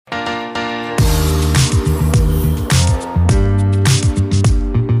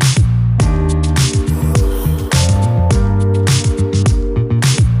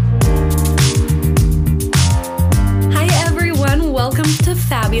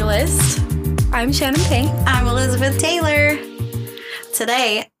A-List. I'm Shannon Payne. I'm Elizabeth Taylor.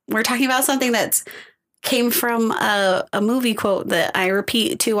 Today, we're talking about something that came from a movie quote that I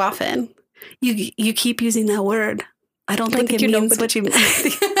repeat too often. You keep using that word. I don't think it means what you.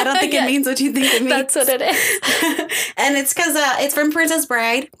 I don't think it means what you think it means. That's what it is. And it's because it's from Princess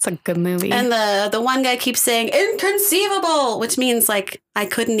Bride. It's a good movie. And the one guy keeps saying inconceivable, which means like I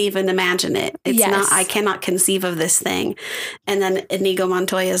couldn't even imagine it. It's not. I cannot conceive of this thing. And then Inigo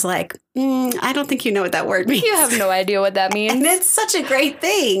Montoya is like, I don't think you know what that word means. You have no idea what that means. And it's such a great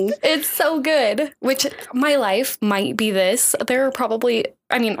thing. It's so good. Which my life might be this. There are probably.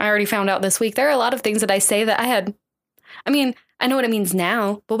 I mean, I already found out this week. There are a lot of things that I say that I had. I mean, I know what it means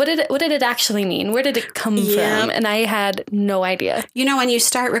now, but what did it actually mean? Where did it come from? And I had no idea. You know, when you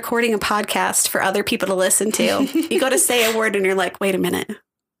start recording a podcast for other people to listen to, you go to say a word and you're like, wait a minute.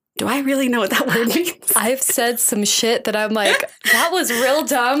 Do I really know what that word means? I've said some shit that I'm like, that was real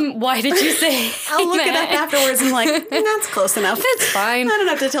dumb. Why did you say I'll look it up afterwards and like, that's close enough. It's fine. I don't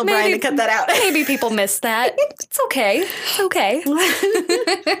have to tell Brian to cut that out. Maybe people missed that. It's okay. It's okay.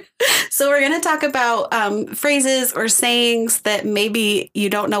 So we're going to talk about phrases or sayings that maybe you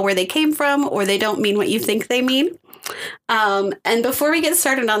don't know where they came from or they don't mean what you think they mean. And before we get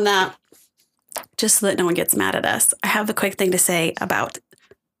started on that, just so that no one gets mad at us, I have a quick thing to say about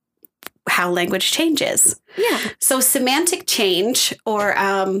how language changes. Yeah. So semantic change or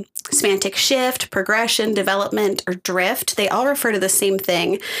semantic shift, progression, development, or drift, they all refer to the same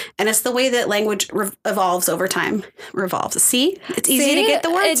thing. And it's the way that language evolves over time. Revolves. See? It's easy to get the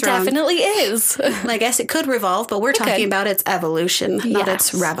words wrong. It definitely is. I guess it could revolve, but we're talking about its evolution, not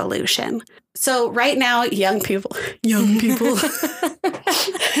its revolution. So right now, young people young people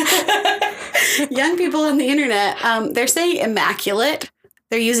on the internet, they're saying immaculate.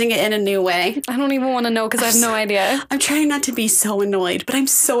 They're using it in a new way. I don't even want to know because I have no idea. I'm trying not to be so annoyed, but I'm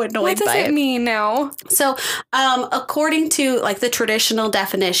so annoyed by it. What does it mean now? So, according to like the traditional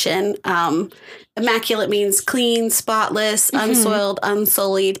definition, immaculate means clean, spotless, unsoiled,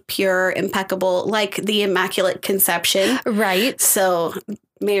 unsullied, pure, impeccable, like the Immaculate Conception. Right. So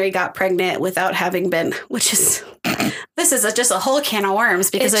Mary got pregnant without having been, which is, this is just a whole can of worms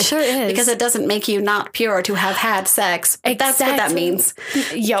because it sure is. Because it doesn't make you not pure to have had sex. But that's what that means.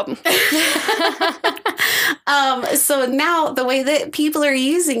 Yup. So now the way that people are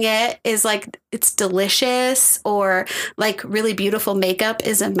using it is like it's delicious or like really beautiful makeup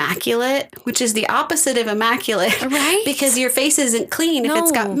is immaculate, which is the opposite of immaculate. Right. Because your face isn't clean if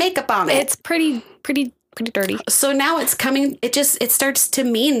it's got makeup on it. It's pretty dirty. So now it's coming, it starts to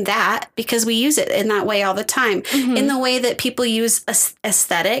mean that because we use it in that way all the time. In the way that people use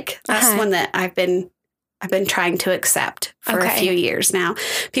aesthetic. That's one that I've been trying to accept for a few years now.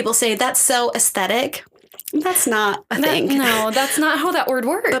 People say that's so aesthetic. That's not a thing. No, that's not how that word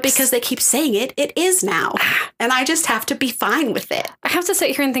works. But because they keep saying it, it is now. And I just have to be fine with it. I have to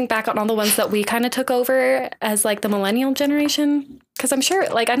sit here and think back on all the ones that we kind of took over as like the millennial generation. Because I'm sure,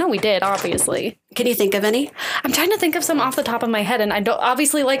 like, I know we did, obviously. Can you think of any? I'm trying to think of some off the top of my head. And I don't,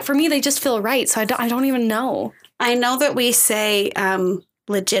 obviously, like, for me, they just feel right. So I don't even know. I know that we say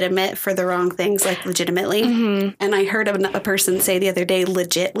legitimate for the wrong things, like legitimately. And I heard a person say the other day,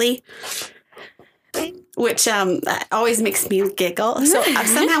 legitly. Which always makes me giggle. So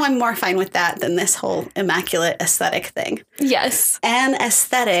somehow I'm more fine with that than this whole immaculate aesthetic thing. Yes. And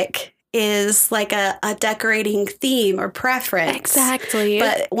aesthetic is like a decorating theme or preference. Exactly.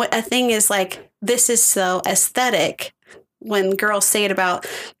 But a thing is like, this is so aesthetic. When girls say it about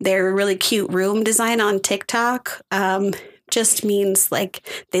their really cute room design on TikTok, just means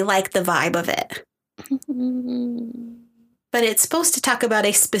like they like the vibe of it. But it's supposed to talk about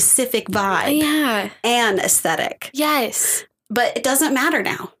a specific vibe and aesthetic. Yes. But it doesn't matter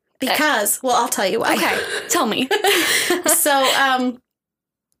now because, well, I'll tell you why. Okay, tell me. So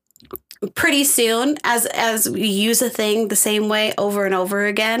pretty soon, as we use a thing the same way over and over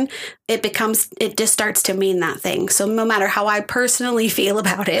again, it just starts to mean that thing. So no matter how I personally feel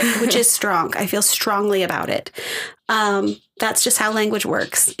about it, which is strong, I feel strongly about it. That's just how language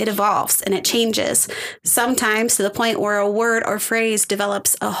works. It evolves and it changes, sometimes to the point where a word or phrase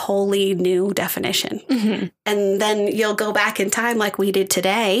develops a wholly new definition. And then you'll go back in time like we did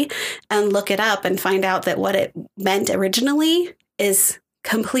today and look it up and find out that what it meant originally is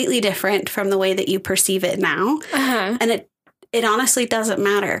completely different from the way that you perceive it now. And it honestly doesn't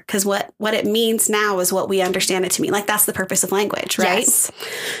matter because what it means now is what we understand it to mean. Like that's the purpose of language, right? Yes.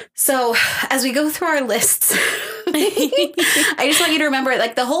 So as we go through our lists, I just want you to remember,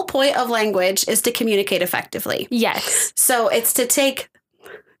 like, the whole point of language is to communicate effectively. Yes. So it's to take,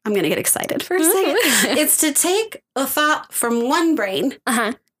 I'm going to get excited for a second. It's to take a thought from one brain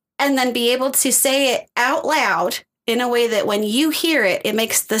and then be able to say it out loud in a way that when you hear it, it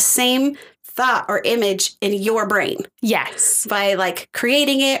makes the same thought or image in your brain. Yes. By like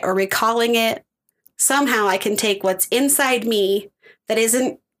creating it or recalling it. Somehow I can take what's inside me that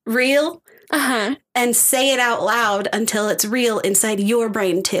isn't real and say it out loud until it's real inside your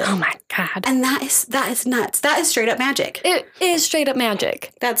brain too. Oh my God. And that is nuts. That is straight up magic. It is straight up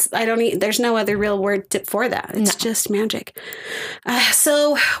magic. There's no other real word for that. It's just magic.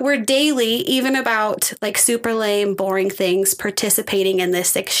 So we're daily, even about like super lame, boring things, participating in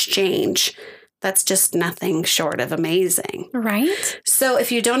this exchange. That's just nothing short of amazing. Right? So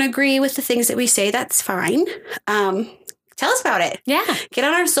if you don't agree with the things that we say, that's fine. Tell us about it. Yeah. Get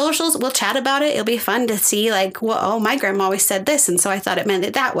on our socials. We'll chat about it. It'll be fun to see like, well, oh, my grandma always said this, and so I thought it meant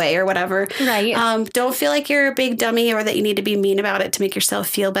it that way or whatever. Right. Don't feel like you're a big dummy or that you need to be mean about it to make yourself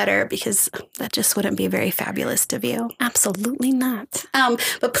feel better, because that just wouldn't be very fabulous of you. Absolutely not.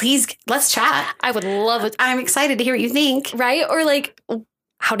 But please, let's chat. I would love it. I'm excited to hear what you think. Right? Or like,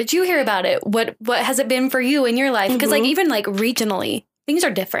 how did you hear about it? What has it been for you in your life? Because like even like regionally, things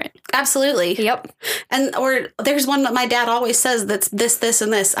are different. Absolutely. Yep. And or there's one that my dad always says that's this,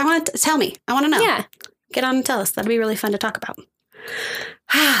 and this. I want to tell me. I want to know. Yeah. Get on and tell us. That'd be really fun to talk about.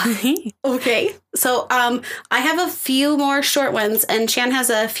 Okay. So I have a few more short ones, and Chan has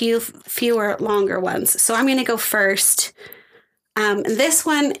a fewer longer ones. So I'm going to go first. This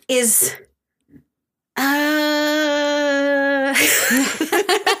one is...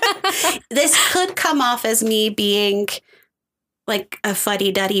 This could come off as me being like a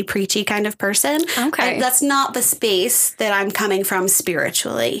fuddy-duddy, preachy kind of person. Okay. That's not the space that I'm coming from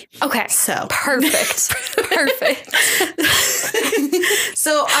spiritually. Okay. So perfect. Perfect.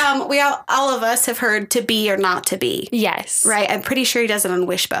 So we all of us have heard to be or not to be. Yes. Right? I'm pretty sure he does it on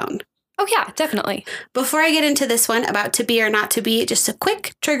Wishbone. Oh, yeah, definitely. Before I get into this one about to be or not to be, just a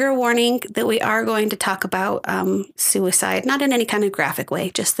quick trigger warning that we are going to talk about suicide, not in any kind of graphic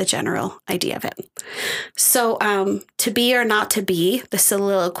way, just the general idea of it. So to be or not to be, the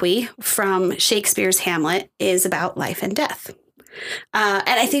soliloquy from Shakespeare's Hamlet, is about life and death. And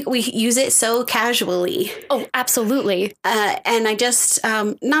I think we use it so casually. Oh, absolutely. And I just,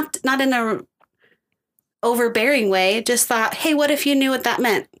 not in a overbearing way, just thought, hey, what if you knew what that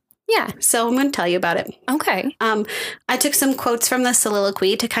meant? Yeah. So I'm going to tell you about it. Okay. I took some quotes from the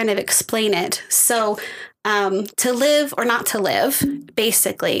soliloquy to kind of explain it. So to live or not to live,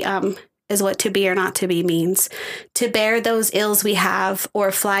 basically, is what to be or not to be means. To bear those ills we have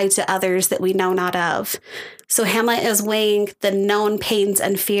or fly to others that we know not of. So Hamlet is weighing the known pains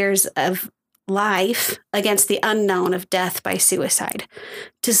and fears of life against the unknown of death by suicide.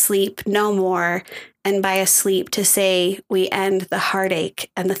 To sleep no more, and by a sleep to say we end the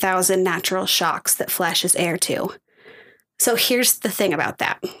heartache and the 1,000 natural shocks that flesh is heir to. So here's the thing about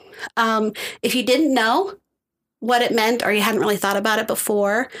that. If you didn't know what it meant or you hadn't really thought about it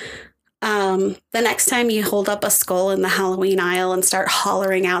before, the next time you hold up a skull in the Halloween aisle and start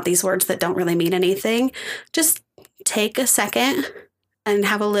hollering out these words that don't really mean anything, just take a second and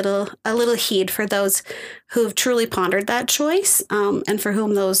have a little heed for those who've truly pondered that choice, and for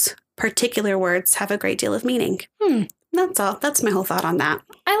whom those particular words have a great deal of meaning. That's all. That's my whole thought on that.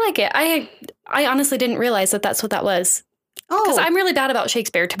 I like it. I honestly didn't realize that that's what that was. Oh. Because I'm really bad about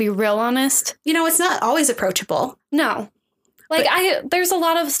Shakespeare, to be real honest. You know, it's not always approachable. No. Like, there's a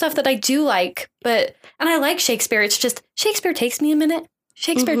lot of stuff that I do like, and I like Shakespeare. It's just, Shakespeare takes me a minute.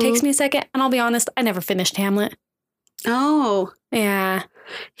 Shakespeare takes me a second. And I'll be honest, I never finished Hamlet. Oh. Yeah.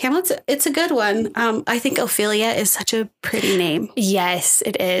 It's a good one. I think Ophelia is such a pretty name. Yes,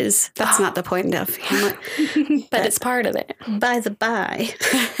 it is. That's not the point of Hamlet. but it's part of it. By the by.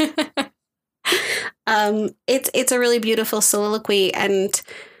 It's a really beautiful soliloquy, and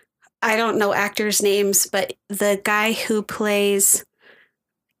I don't know actors' names, but the guy who plays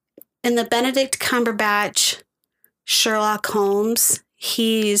in the Benedict Cumberbatch Sherlock Holmes,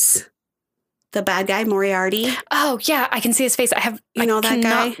 he's the bad guy, Moriarty. Oh, yeah, I can see his face. I that cannot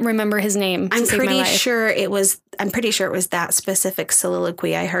guy? remember his name. I'm pretty sure it was that specific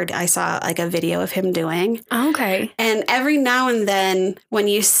soliloquy I saw like a video of him doing. Okay. And every now and then when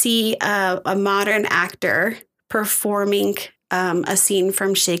you see a modern actor performing a scene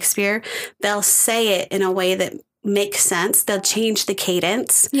from Shakespeare, they'll say it in a way that makes sense. They'll change the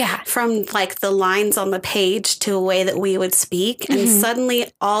cadence from like the lines on the page to a way that we would speak. And suddenly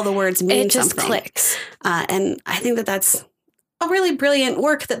all the words mean something. It just clicks. And I think that's a really brilliant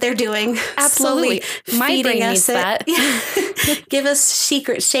work that they're doing. Absolutely. Slowly My feeding brain us needs that. Yeah. Give us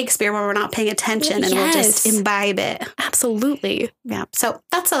secret Shakespeare where we're not paying attention and we'll just imbibe it. Absolutely. Yeah. So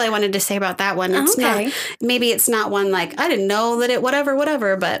that's all I wanted to say about that one. It's not, maybe it's not one like, I didn't know that it,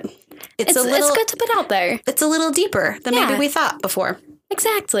 whatever, but it's a little. It's good to put out there. It's a little deeper than maybe we thought before.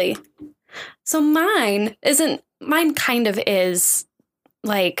 Exactly. So mine kind of is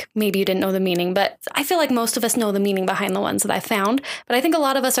like, maybe you didn't know the meaning, but I feel like most of us know the meaning behind the ones that I found. But I think a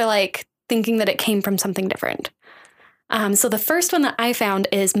lot of us are like thinking that it came from something different. So the first one that I found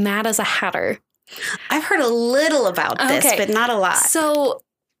is mad as a hatter. I've heard a little about this, but not a lot. So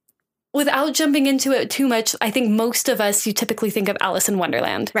without jumping into it too much, I think most of us, you typically think of Alice in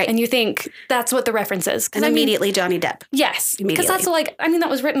Wonderland. Right. And you think that's what the reference is. And immediately Johnny Depp. Yes. Because that's like, that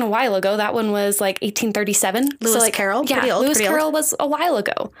was written a while ago. That one was like 1837. Lewis Carroll. Yeah, pretty old, Lewis Carroll was a while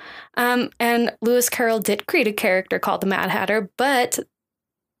ago. And Lewis Carroll did create a character called the Mad Hatter, but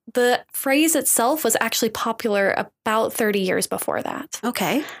the phrase itself was actually popular about 30 years before that.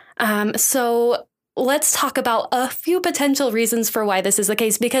 Okay. So let's talk about a few potential reasons for why this is the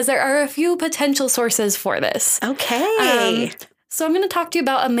case, because there are a few potential sources for this. Okay. So I'm going to talk to you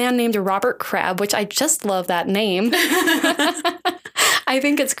about a man named Robert Crabb, which I just love that name. I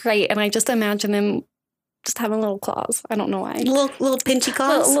think it's great. And I just imagine him just having little claws. I don't know why. Little pinchy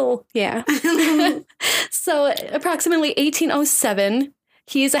claws? Yeah. So approximately 1807,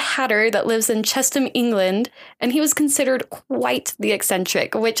 he is a hatter that lives in Chesham, England, and he was considered quite the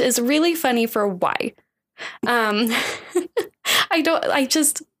eccentric, which is really funny for why.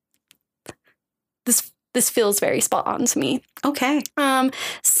 This feels very spot on to me. Okay.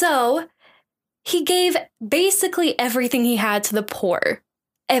 So he gave basically everything he had to the poor.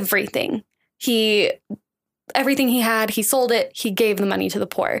 Everything. Everything he had, he sold it, he gave the money to the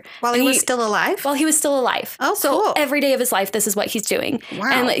poor. While he was still alive? While he was still alive. Oh, so cool. Every day of his life, this is what he's doing. Wow.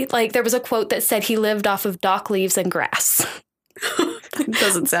 And like there was a quote that said he lived off of dock leaves and grass. That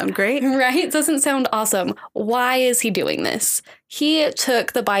doesn't sound great. Right? It doesn't sound awesome. Why is he doing this? He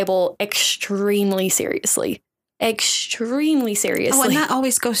took the Bible extremely seriously. Extremely seriously. Oh, and that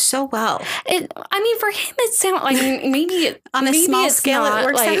always goes so well. For him, it sounds. Maybe on a small scale, it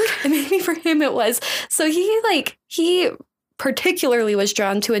works out. Maybe for him, it was. So he particularly was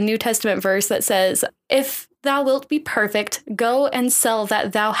drawn to a New Testament verse that says, "If thou wilt be perfect, go and sell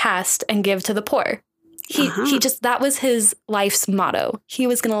that thou hast and give to the poor." That was his life's motto. He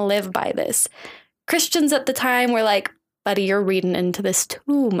was going to live by this. Christians at the time were like, "Buddy, you're reading into this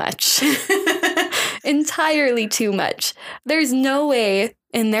too much." Entirely too much. There's no way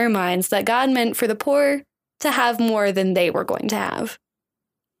in their minds that God meant for the poor to have more than they were going to have.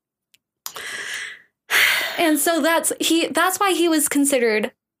 And so that's why he was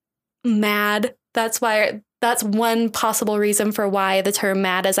considered mad. That's one possible reason for why the term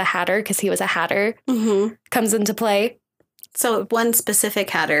mad as a hatter, because he was a hatter, comes into play. So one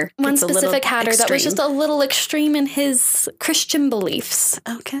specific hatter. One specific hatter that was just a little extreme in his Christian beliefs.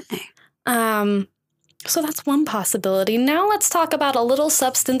 Okay. So that's one possibility. Now let's talk about a little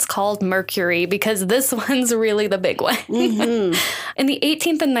substance called mercury, because this one's really the big one. In the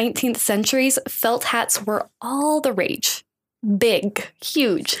 18th and 19th centuries, felt hats were all the rage. Big,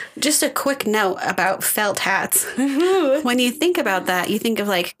 huge. Just a quick note about felt hats. When you think about that, you think of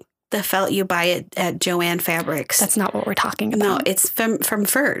like the felt you buy at Joann Fabrics. That's not what we're talking about. No, it's from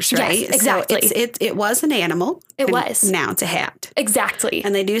furs, right? Yes, exactly. So it was an animal. It was. Now it's a hat. Exactly.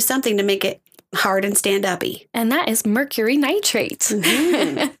 And they do something to make it hard and stand-uppy. And that is mercury nitrate.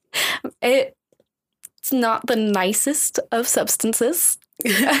 It's not the nicest of substances.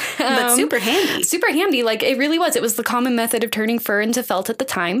 But super handy. Super handy. Like, it really was. It was the common method of turning fur into felt at the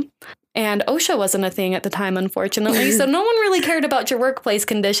time. And OSHA wasn't a thing at the time, unfortunately. So no one really cared about your workplace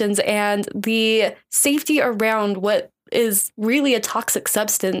conditions, and the safety around what is really a toxic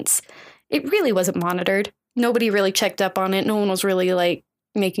substance, it really wasn't monitored. Nobody really checked up on it. No one was really like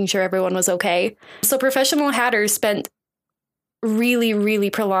making sure everyone was okay. So professional hatters spent really, really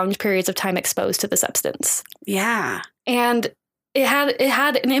prolonged periods of time exposed to the substance. Yeah. And it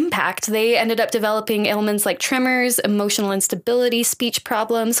had an impact. They ended up developing ailments like tremors, emotional instability, speech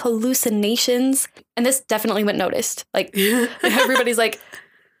problems, hallucinations. And this definitely went noticed. Like, everybody's like,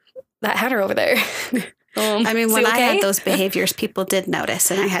 that hatter over there. When I had those behaviors, people did notice,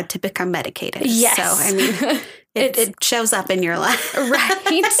 and I had to become medicated. Yes. So, it shows up in your life.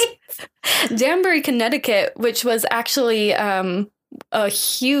 Right. Danbury, Connecticut, which was actually a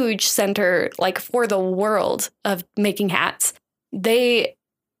huge center like for the world of making hats, they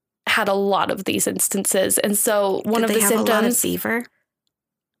had a lot of these instances. And so one of the symptoms... Did they have a lot of fever?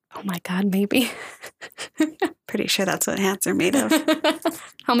 Oh my God, maybe. Pretty sure that's what hats are made of.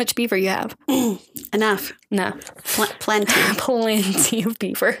 How much beaver you have? Enough. No. Plenty. Plenty of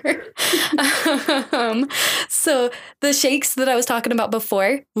beaver. So the shakes that I was talking about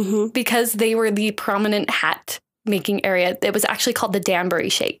before, because they were the prominent hat making area, it was actually called the Danbury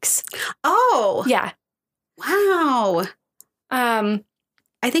Shakes. Oh. Yeah. Wow.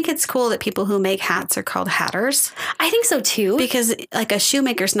 I think it's cool that people who make hats are called hatters. I think so too. Because like a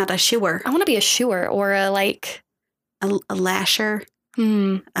shoemaker's not a shoer. I want to be a shoer or a lasher.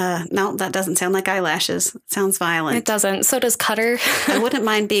 No, that doesn't sound like eyelashes. It sounds violent. It doesn't. So does cutter. I wouldn't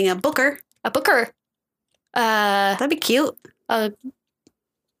mind being a booker. A booker. That'd be cute. You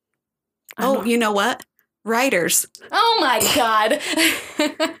know what? Writers. Oh my God.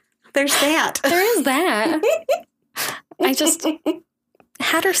 There's that. There is that.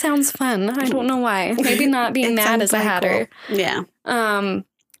 Hatter sounds fun. I don't know why. Maybe not being mad as a hatter. Cool. Yeah.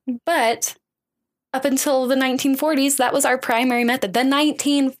 But up until the 1940s, that was our primary method. The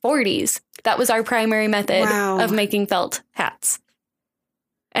 1940s, that was our primary method of making felt hats.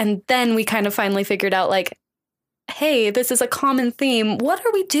 And then we kind of finally figured out, like, hey, this is a common theme. What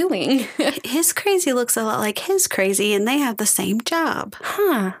are we doing? His crazy looks a lot like his crazy, and they have the same job.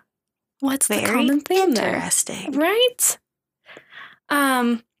 Huh. What's the common theme there? Interesting. Right?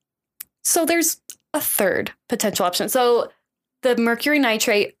 So there's a third potential option. So the mercury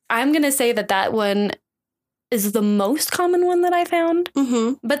nitrate, I'm going to say that one is the most common one that I found,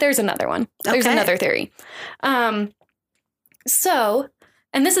 but there's another one. There's another theory. And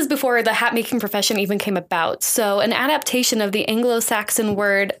this is before the hat making profession even came about. So an adaptation of the Anglo-Saxon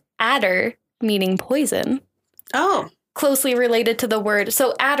word adder, meaning poison. Oh. Closely related to the word.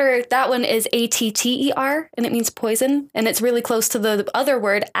 So adder, that one is A-T-T-E-R, and it means poison. And it's really close to the other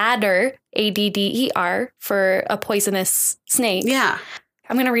word, adder, A-D-D-E-R, for a poisonous snake. Yeah.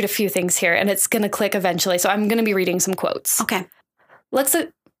 I'm going to read a few things here, and it's going to click eventually. So I'm going to be reading some quotes. Okay.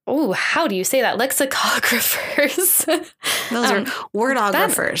 How do you say that? Lexicographers. Those are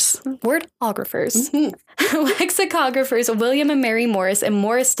wordographers. Wordographers. Lexicographers William and Mary Morris in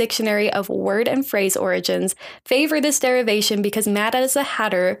Morris Dictionary of Word and Phrase Origins favor this derivation because Mad as a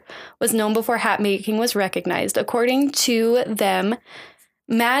Hatter was known before hat making was recognized. According to them,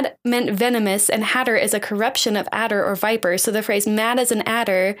 mad meant venomous, and hatter is a corruption of adder or viper. So the phrase mad as an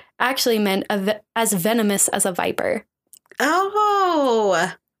adder actually meant as venomous as a viper.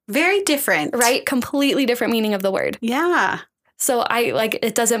 Oh, very different. Right? Completely different meaning of the word. Yeah. So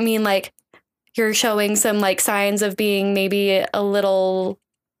it doesn't mean like you're showing some like signs of being maybe a little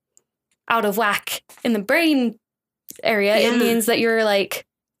out of whack in the brain area. Yeah. It means that you're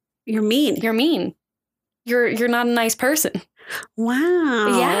mean. You're mean. You're not a nice person.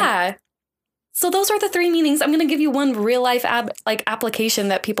 Wow. Yeah. So those are the three meanings. I'm going to give you one real life application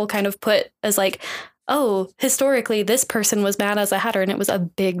that people kind of put as like, oh, historically, this person was mad as a hatter, and it was a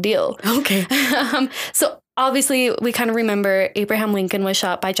big deal. Okay. So obviously, we kind of remember Abraham Lincoln was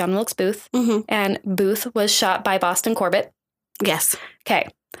shot by John Wilkes Booth, and Booth was shot by Boston Corbett. Yes. Okay.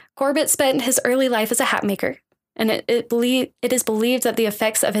 Corbett spent his early life as a hat maker, and it is believed that the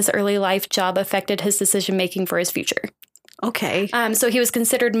effects of his early life job affected his decision-making for his future. Okay. So he was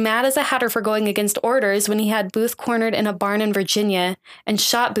considered mad as a hatter for going against orders when he had Booth cornered in a barn in Virginia and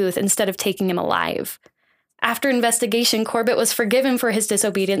shot Booth instead of taking him alive. After investigation, Corbett was forgiven for his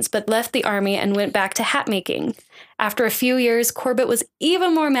disobedience, but left the army and went back to hat making. After a few years, Corbett was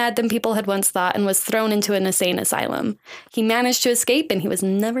even more mad than people had once thought and was thrown into an insane asylum. He managed to escape, and he was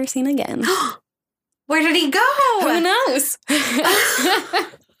never seen again. Where did he go? Who knows?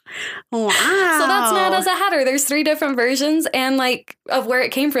 Wow. So that's mad as a hatter. There's 3 different versions and of where it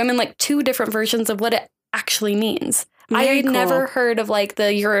came from and 2 different versions of what it actually means. I had never heard of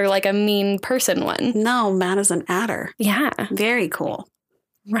you're a mean person one. No, mad as an adder. Yeah. Very cool.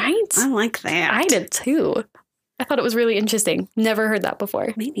 Right? I like that. I did too. I thought it was really interesting. Never heard that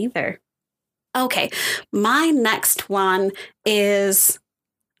before. Me neither. Okay. My next one is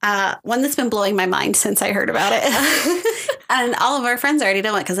one that's been blowing my mind since I heard about it. And all of our friends already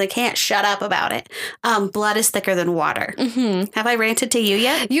know it because they can't shut up about it. Blood is thicker than water. Mm-hmm. Have I ranted to you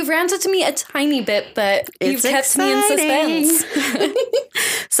yet? You've ranted to me a tiny bit, but you've kept me in suspense.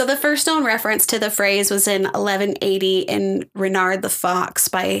 So the first known reference to the phrase was in 1180 in Renard the Fox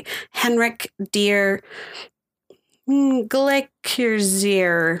by Henrik der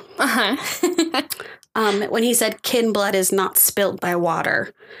Gleckerzier. when he said kin blood is not spilt by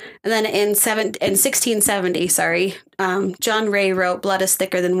water. And then in 1670, John Ray wrote blood is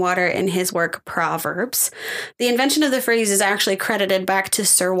thicker than water in his work Proverbs. The invention of the phrase is actually credited back to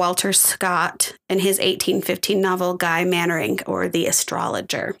Sir Walter Scott in his 1815 novel Guy Mannering, or The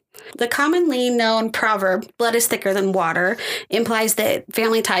Astrologer. The commonly known proverb, blood is thicker than water, implies that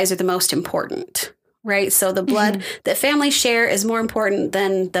family ties are the most important. Right. So the blood that families share is more important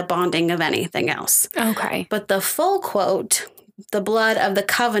than the bonding of anything else. Okay. But the full quote, the blood of the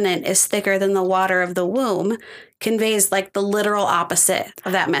covenant is thicker than the water of the womb, conveys like the literal opposite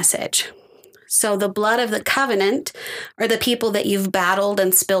of that message. So the blood of the covenant are the people that you've battled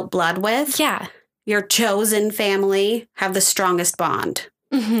and spilt blood with. Yeah. Your chosen family have the strongest bond.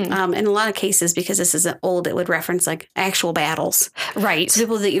 In a lot of cases, because this isn't old, it would reference like actual battles. Right. So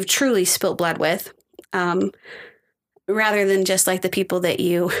people that you've truly spilt blood with. Rather than just like the people that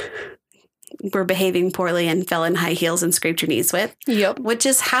you were behaving poorly and fell in high heels and scraped your knees with. Yep. Which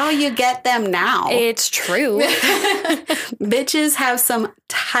is how you get them now. It's true. Bitches have some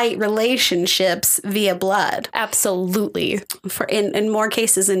tight relationships via blood. Absolutely. For in more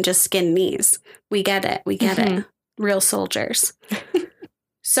cases than just skin knees. We get it. We get it. Real soldiers.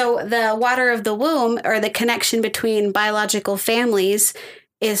 So the water of the womb, or the connection between biological families,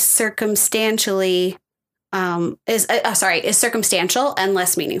 is circumstantial and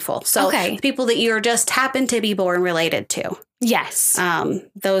less meaningful. So people that you just happen to be born related to. Yes.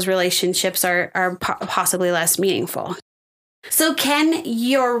 Those relationships are possibly less meaningful. So can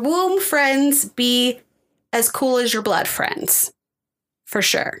your womb friends be as cool as your blood friends? For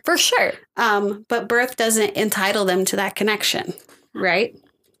sure. For sure. But birth doesn't entitle them to that connection, right?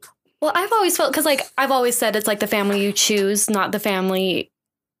 Well, I've always felt, because like I've always said, it's like the family you choose, not the family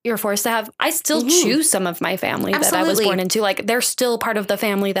you're forced to have. I still choose some of my family that I was born into. Like, they're still part of the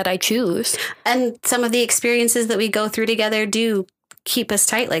family that I choose. And some of the experiences that we go through together do keep us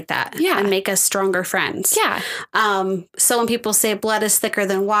tight like that. Yeah. And make us stronger friends. Yeah. So when people say blood is thicker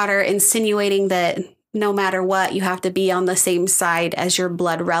than water, insinuating that no matter what, you have to be on the same side as your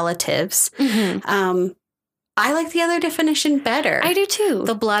blood relatives. I like the other definition better. I do too.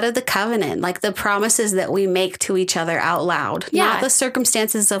 The blood of the covenant, like the promises that we make to each other out loud. Yeah. Not the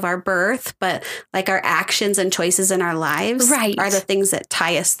circumstances of our birth, but like our actions and choices in our lives are the things that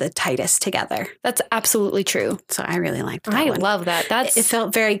tie us the tightest together. That's absolutely true. So I really liked that I one. love that. It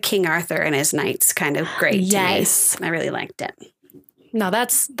felt very King Arthur and his knights kind of great yes. to me. I really liked it. No,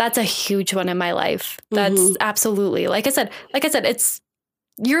 that's a huge one in my life. That's absolutely, like I said, it's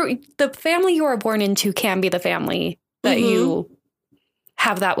the family you are born into can be the family that you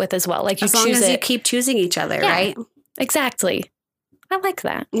have that with as well. Like, you as long choose as it. You keep choosing each other, right? Exactly. I like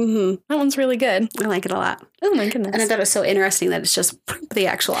that. That one's really good. I like it a lot. Oh my goodness. And I thought it was so interesting that it's just the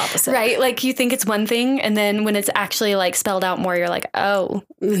actual opposite. Right. Like, you think it's one thing, and then when it's actually like spelled out more, you're like, oh,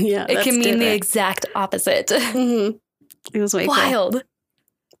 yeah, it can mean the exact opposite. It was way wild.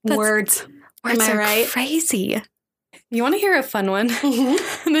 Cool. Words Am I right? Crazy. You want to hear a fun one?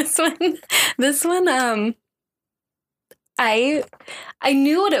 This one, I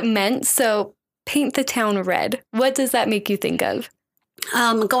knew what it meant. So, paint the town red. What does that make you think of?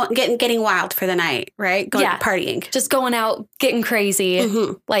 Getting wild for the night, right? Partying. Just going out, getting crazy,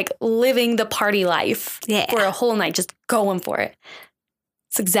 like living the party life for a whole night, just going for it.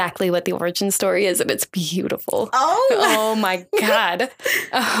 It's exactly what the origin story is, and it's beautiful. Oh my God.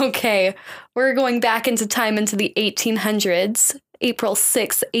 Okay. We're going back into time into the 1800s, April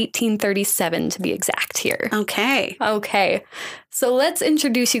 6, 1837 to be exact here. Okay. So let's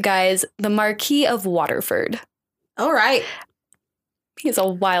introduce you guys the Marquis of Waterford. All right. He's a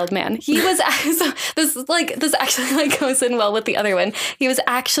wild man. He was this actually goes in well with the other one. He was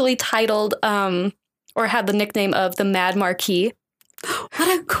actually titled or had the nickname of the Mad Marquis.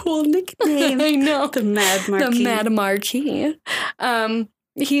 What a cool nickname. I know. The Mad Marquis. The Mad Marquis.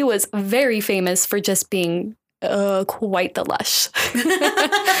 He was very famous for just being quite the lush.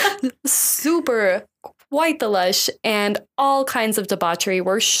 Super quite the lush, and all kinds of debauchery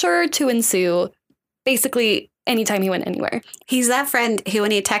were sure to ensue basically anytime he went anywhere. He's that friend who,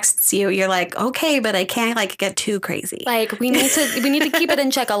 when he texts you, you're like, okay, but I can't get too crazy. Like, we need to keep it in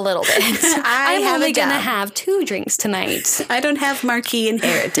check a little bit. I'm only gonna have 2 drinks tonight. I don't have Marquis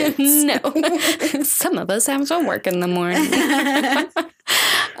inheritance. No. Some of us have some work in the morning.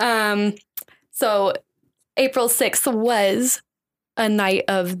 So April 6th was a night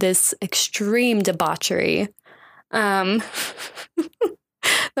of this extreme debauchery.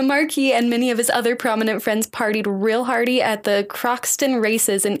 The Marquis and many of his other prominent friends partied real hardy at the Croxton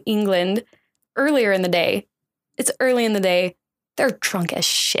races in England earlier in the day. It's early in the day. They're drunk as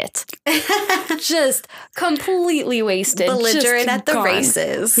shit. Just completely wasted. Belligerent just at the gone.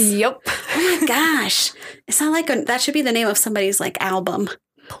 races. Yep. Oh my gosh. It's not like that should be the name of somebody's like album.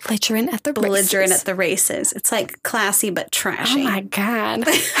 Belligerent at the Belligerent races. at the races. It's like classy but trashy. Oh my God.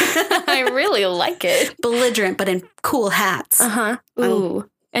 I really like it. Belligerent but in cool hats. Uh-huh. Ooh.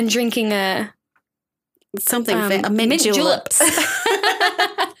 And drinking a mint juleps.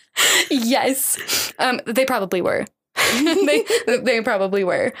 Yes. They probably were. they probably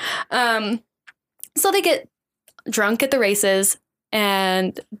were. So they get drunk at the races,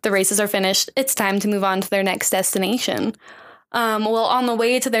 and the races are finished. It's time to move on to their next destination. Well, on the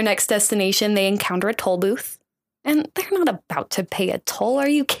way to their next destination, they encounter a toll booth, and they're not about to pay a toll. Are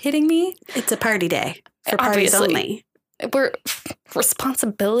you kidding me? It's a party day for parties only. Where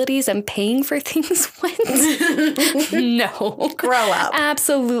responsibilities and paying for things went? No. Grow up.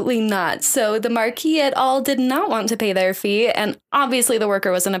 Absolutely not. So the Marquis et al. Did not want to pay their fee, and obviously the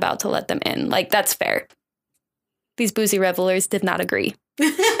worker wasn't about to let them in. Like, that's fair. These boozy revelers did not agree.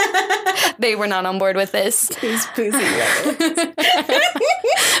 They were not on board with this. These boozy revelers.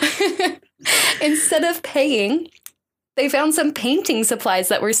 Instead of paying, they found some painting supplies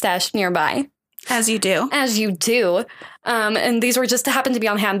that were stashed nearby. As you do. As you do. And these were just happened to be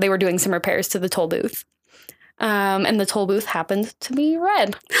on hand. They were doing some repairs to the toll booth. And the toll booth happened to be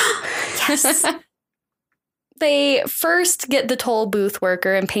red. Yes. They first get the toll booth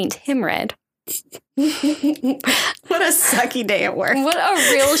worker and paint him red. What a sucky day at work. What a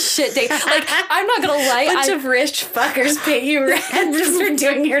real shit day. Like, I'm not gonna lie. Bunch of rich fuckers pay you red just for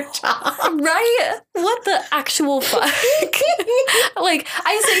doing your job. Right? What the actual fuck? Like,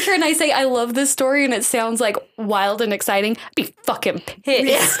 I sit here and I say I love this story and it sounds like wild and exciting. I'd be fucking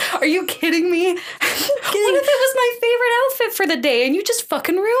pissed. Yeah. Are you kidding me? What if it was my favorite outfit for the day and you just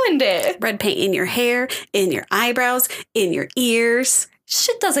fucking ruined it? Red paint in your hair, in your eyebrows, in your ears.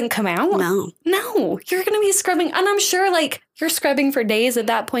 Shit doesn't come out. No. You're going to be scrubbing. And I'm sure, like, you're scrubbing for days at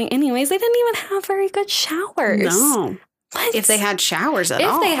that point anyways. They didn't even have very good showers. No. What? If they had showers at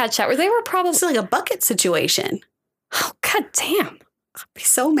all. If they had showers, they were probably... It's like a bucket situation. Oh, God damn. I'd be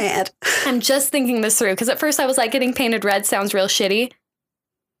so mad. I'm just thinking this through, because at first I was like, getting painted red sounds real shitty.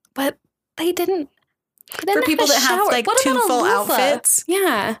 But they didn't... For people that have, like, two full outfits?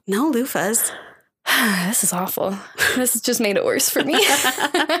 Yeah. No loofahs. This is awful. This has just made it worse for me.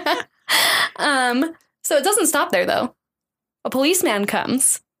 So it doesn't stop there, though. A policeman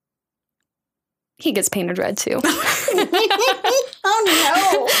comes. He gets painted red, too.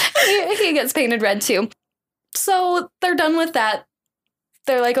 Oh, no. He gets painted red, too. So they're done with that.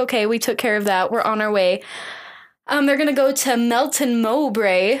 They're like, okay, we took care of that. We're on our way. They're going to go to Melton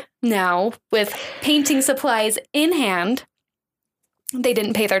Mowbray now with painting supplies in hand. They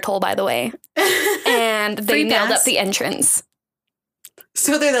didn't pay their toll, by the way. And they nailed up the entrance.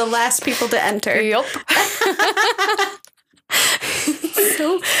 So they're the last people to enter. Yep.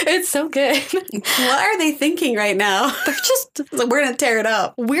 It's so good. What are they thinking right now? They're just... We're going to tear it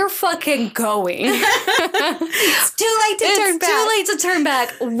up. We're fucking going. It's too late to turn back. It's too late to turn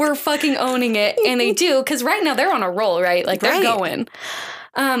back. We're fucking owning it. And they do, because right now they're on a roll, right? Like, they're going.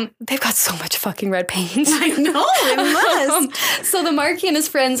 They've got so much fucking red paint. I know, it must. So the Marquis and his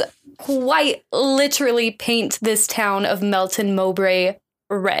friends quite literally paint this town of Melton Mowbray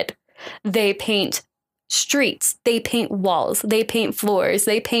red. They paint streets, they paint walls, they paint floors,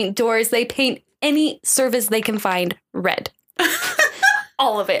 they paint doors, they paint any surface they can find red.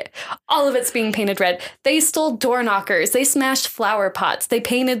 All of it. All of it's being painted red. They stole door knockers. They smashed flower pots. They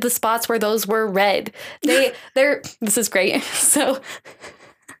painted the spots where those were red. This is great. So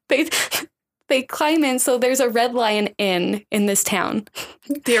they climb in. So there's a Red Lion Inn in this town.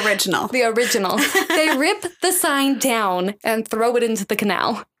 The original. They rip the sign down and throw it into the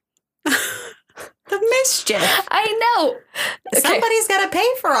canal. The mischief. I know. Okay. Somebody's got to pay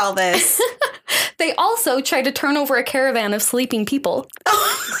for all this. They also tried to turn over a caravan of sleeping people.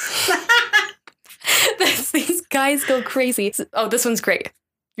 These guys go crazy. Oh, this one's great.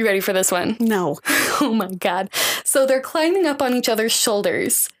 You ready for this one? No. Oh my God. So they're climbing up on each other's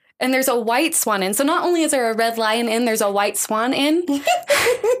shoulders. And there's a white swan inn. So not only is there a Red Lion Inn, there's a white swan inn.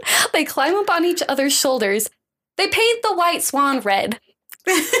 They climb up on each other's shoulders. They paint the white swan red.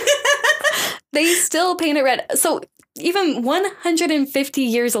 They still paint it red. So even 150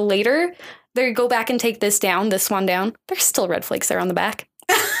 years later, they go back and take this swan down. There's still red flakes there on the back.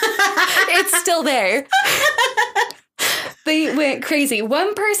 It's still there. They went crazy.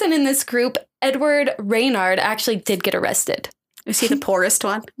 One person in this group, Edward Reynard, actually did get arrested. Is he the poorest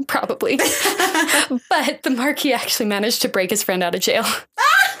one? Probably. But the Marquis actually managed to break his friend out of jail.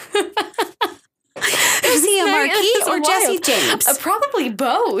 Is he a Marquis It's or wild. Jesse James? Probably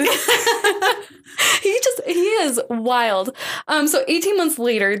both. He is wild. So 18 months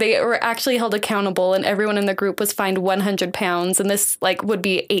later, they were actually held accountable, and everyone in the group was fined 100 pounds, and this would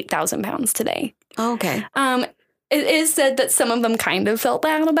be 8,000 pounds today. Okay. It is said that some of them kind of felt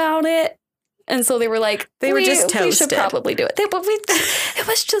bad about it. And so they were like, they were just toasted. We should probably do it. It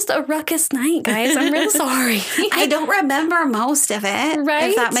was just a ruckus night, guys. I'm really sorry. I don't remember most of it.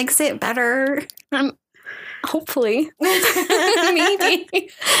 Right? If that makes it better. Hopefully. Maybe.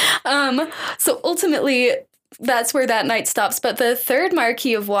 So ultimately, that's where that night stops. But the third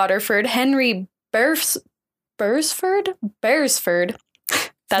Marquis of Waterford, Henry Beresford?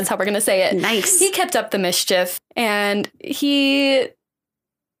 That's how we're going to say it. Nice. He kept up the mischief, and he's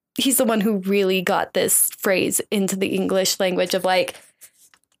the one who really got this phrase into the English language of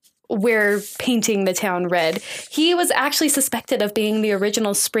we're painting the town red. He was actually suspected of being the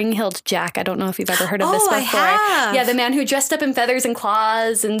original Spring-Heeled Jack. I don't know if you've ever heard of this before. I have. Yeah, the man who dressed up in feathers and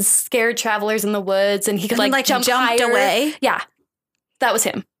claws and scared travelers in the woods, and he could jump jumped higher. away. Yeah, that was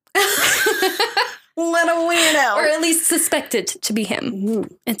him. What a weirdo. Or at least suspected to be him.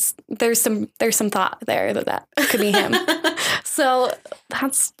 There's some thought there that could be him. So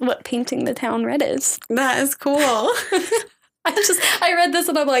that's what painting the town red is. That is cool. I read this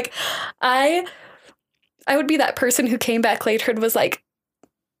and I'm like, I would be that person who came back later and was like,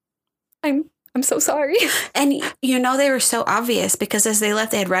 I'm so sorry. And they were so obvious because as they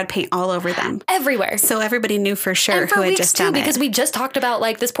left, they had red paint all over them. Everywhere. So everybody knew for sure and for who had weeks just too, done because it. we just talked about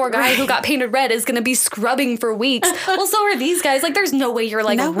this poor guy who got painted red is going to be scrubbing for weeks. Well, so are these guys. There's no way you're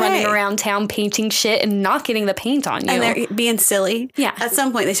running around town painting shit and not getting the paint on you. And they're being silly. Yeah. At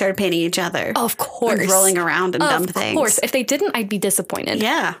some point, they started painting each other. Of course. And rolling around and dumb things. Of course. If they didn't, I'd be disappointed.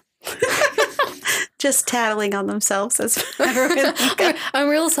 Yeah. Just tattling on themselves as everyone. I'm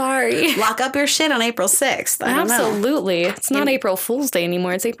real sorry. Lock up your shit on April 6th. I don't know. Absolutely. It's not April Fool's Day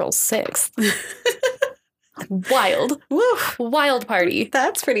anymore. It's April 6th. Wild. Woo. Wild party.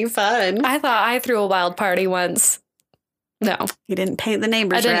 That's pretty fun. I thought I threw a wild party once. No. You didn't paint the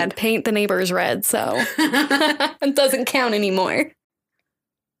neighbors red. I didn't paint the neighbors red, so it doesn't count anymore.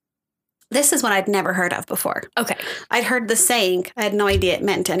 This is one I'd never heard of before. Okay. I'd heard the saying. I had no idea it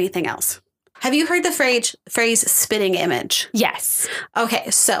meant anything else. Have you heard the phrase spitting image? Yes. Okay,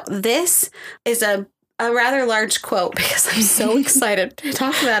 so this is a rather large quote because I'm so excited to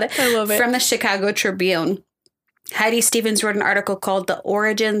talk about it. I love it. From the Chicago Tribune. Heidi Stevens wrote an article called The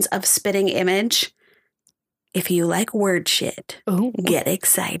Origins of Spitting Image. If you like word shit, get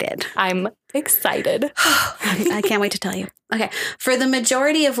excited. I'm excited. I can't wait to tell you. Okay. For the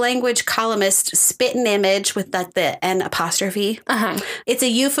majority of language columnists, spitting image with the N apostrophe, it's a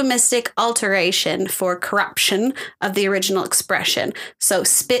euphemistic alteration for corruption of the original expression. So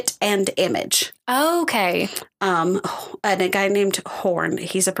spit and image. Okay. And a guy named Horn,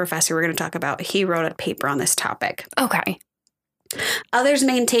 he's a professor we're going to talk about. He wrote a paper on this topic. Okay. Others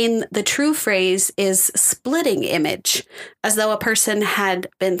maintain the true phrase is splitting image, as though a person had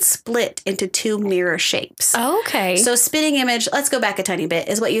been split into two mirror shapes. Okay. So spitting image, let's go back a tiny bit,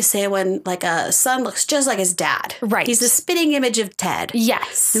 is what you say when a son looks just like his dad. Right. He's the spitting image of Ted.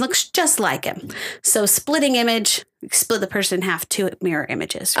 Yes. He looks just like him. So splitting image, split the person in half, two mirror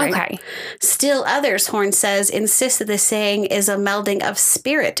images, right? Okay. Still others, Horn says, insist that the saying is a melding of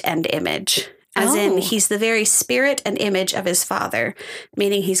spirit and image. As in, he's the very spirit and image of his father,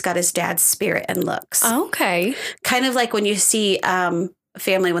 meaning he's got his dad's spirit and looks. Okay. Kind of like when you see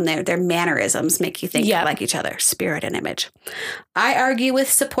family when their mannerisms make you think like each other, spirit and image. I argue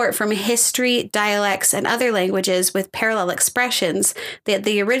with support from history, dialects, and other languages with parallel expressions that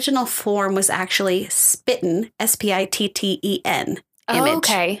the original form was actually spitten, S-P-I-T-T-E-N. Image.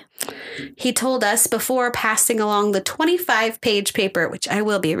 Okay. He told us before passing along the 25-page paper, which I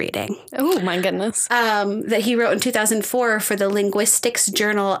will be reading. Oh, my goodness. That he wrote in 2004 for the Linguistics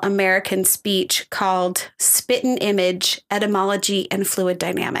Journal American Speech called Spittin' Image, Etymology, and Fluid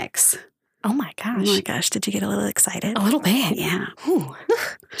Dynamics. Oh, my gosh. Oh, my gosh. Did you get a little excited? A little bit. Yeah. Ooh,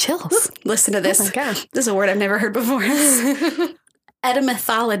 chills. Listen to this. Oh, my gosh. This is a word I've never heard before.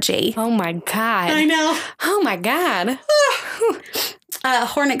 Etymology. Oh, my God. I know. Oh, my God.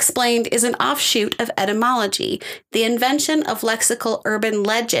 Horn explained, is an offshoot of etymology, the invention of lexical urban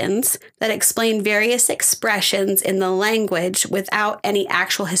legends that explain various expressions in the language without any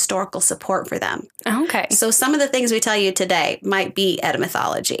actual historical support for them. Okay. So some of the things we tell you today might be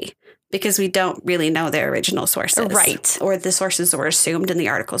etymology because we don't really know their original sources. Right. Or the sources were assumed in the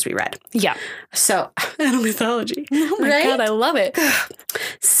articles we read. Yeah. So, etymology. Oh, my God. I love it.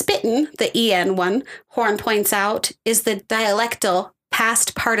 Spittin', the EN one, Horn points out, is the dialectal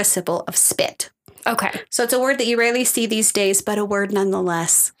past participle of spit. Okay. So it's a word that you rarely see these days, but a word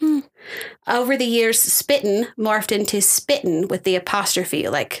nonetheless. Over the years, spittin' morphed into spittin' with the apostrophe,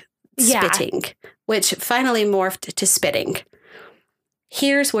 like spitting, which finally morphed to spitting.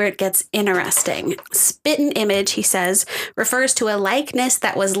 Here's where it gets interesting. Spittin' image, he says, refers to a likeness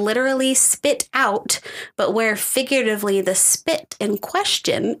that was literally spit out, but where figuratively the spit in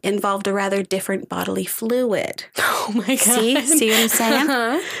question involved a rather different bodily fluid. Oh my God. See what I'm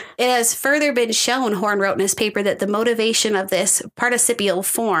saying? It has further been shown, Horn wrote in his paper, that the motivation of this participial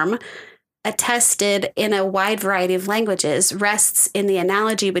form, attested in a wide variety of languages, rests in the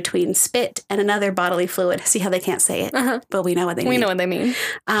analogy between spit and another bodily fluid. See how they can't say it, but we know what they mean. We know what they mean.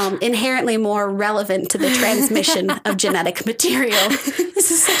 Inherently more relevant to the transmission of genetic material.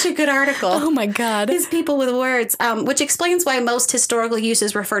 This is such a good article. Oh my God. These people with words, which explains why most historical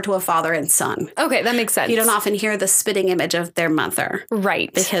uses refer to a father and son. Okay, that makes sense. You don't often hear the spitting image of their mother.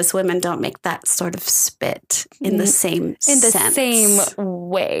 Right. Because women don't make that sort of spit in the same sense. In the same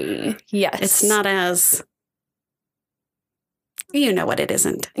way. Yes. It's not as... You know what it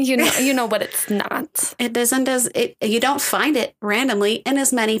isn't. You know what it's not. It isn't as... You don't find it randomly in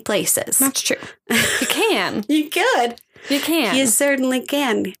as many places. That's true. You can. You could. You can. You certainly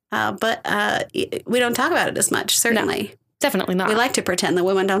can. But we don't talk about it as much, certainly. No, definitely not. We like to pretend that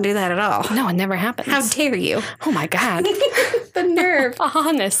women don't do that at all. No, it never happens. How dare you? Oh my God. The nerve.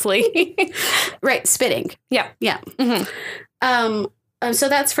 Honestly. Right, spitting. Yeah. Yeah. So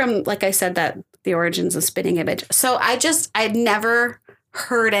that's from, like I said, that the origins of spitting image. So I'd never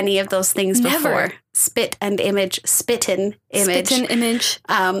heard any of those things before. Spit and image, spittin' image. Spittin' image.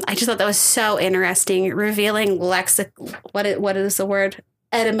 I just thought that was so interesting, revealing what is the word?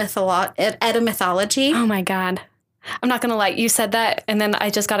 Etymology. Oh my God. I'm not going to lie. You said that, and then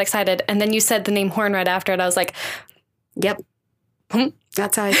I just got excited. And then you said the name Horn right after it. I was like, yep.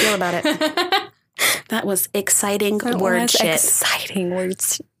 That's how I feel about it. That was exciting word shit. Exciting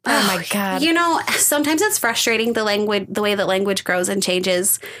words. Oh my God. You know, sometimes it's frustrating the way that language grows and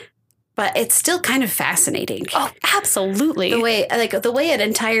changes, but it's still kind of fascinating. Oh, absolutely. The way an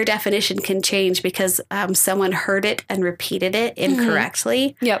entire definition can change because someone heard it and repeated it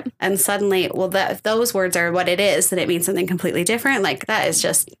incorrectly. Yep. And suddenly, if those words are what it is, then it means something completely different. Like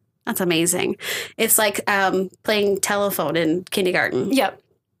that's amazing. It's like playing telephone in kindergarten. Yep.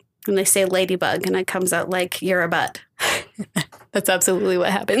 And they say ladybug and it comes out like you're a butt. That's absolutely what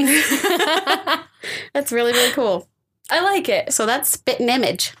happens. That's really, really cool. I like it. So that's spittin'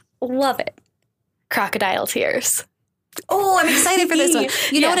 image. Love it. Crocodile tears. Oh, I'm excited for this one.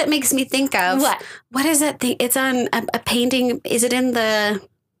 You know what it makes me think of? What is that thing? It's on a painting. Is it in the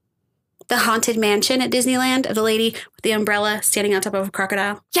Haunted Mansion at Disneyland of the lady with the umbrella standing on top of a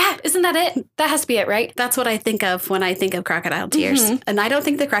crocodile? Yeah, isn't that it? That has to be it, right? That's what I think of when I think of crocodile tears. Mm-hmm. And I don't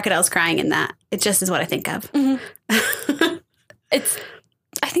think the crocodile's crying in that. It just is what I think of. Mm-hmm.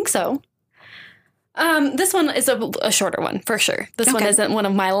 I think so. This one is a shorter one, for sure. This one isn't one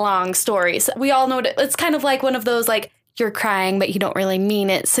of my long stories. We all know it's kind of like one of those, like, you're crying, but you don't really mean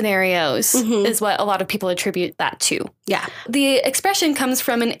it scenarios, is what a lot of people attribute that to. Yeah. The expression comes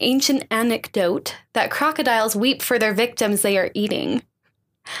from an ancient anecdote that crocodiles weep for their victims they are eating.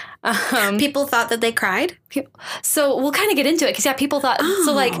 People thought that they cried? So we'll kind of get into it, because, people thought,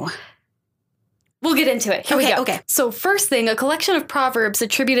 we'll get into it. Here we go. Okay. So first thing, a collection of proverbs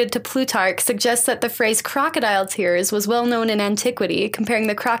attributed to Plutarch suggests that the phrase crocodile tears was well known in antiquity, comparing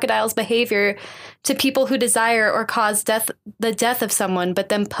the crocodile's behavior to people who desire or cause the death of someone, but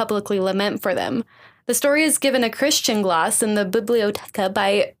then publicly lament for them. The story is given a Christian gloss in the Bibliotheca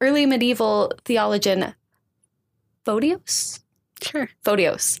by early medieval theologian Photios? Sure.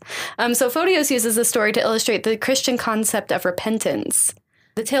 Photios. So Photios uses the story to illustrate the Christian concept of repentance.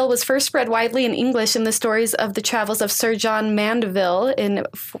 The tale was first spread widely in English in the stories of the travels of Sir John Mandeville in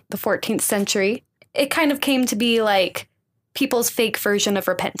the 14th century. It kind of came to be like people's fake version of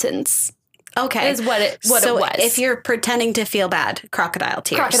repentance. Okay. Is what it was. So if you're pretending to feel bad, crocodile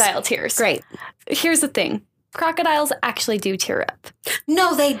tears. Crocodile tears. Great. Here's the thing. Crocodiles actually do tear up.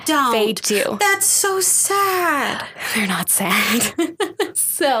 No, they don't. They do. That's so sad. They're not sad.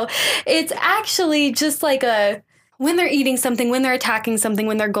 So it's actually just like when they're eating something, when they're attacking something,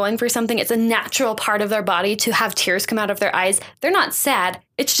 when they're going for something, it's a natural part of their body to have tears come out of their eyes. They're not sad.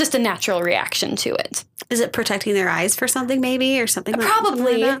 It's just a natural reaction to it. Is it protecting their eyes for something maybe or something?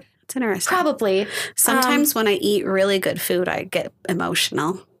 Probably. Like that? It's interesting. Probably. Sometimes when I eat really good food, I get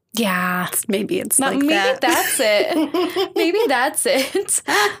emotional. Yeah. Maybe it's like maybe that. That's it. Maybe that's it.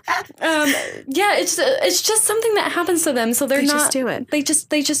 It's just something that happens to them. So they're just do it. They just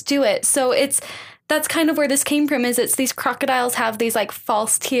do it. So that's kind of where this came from. Is it's these crocodiles have these like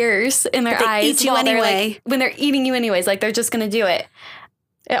false tears in their eyes eat you anyway. like, when they're eating you anyways. Like they're just gonna do it.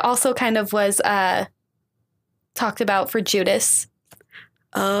 It also kind of was talked about for Judas.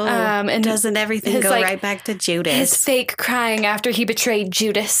 Oh, and doesn't everything go right back to Judas? His fake crying after he betrayed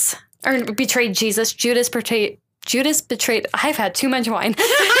Judas or betrayed Jesus. Judas betrayed. I've had too much wine.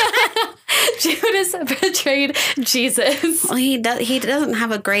 Judas betrayed Jesus. Well, he doesn't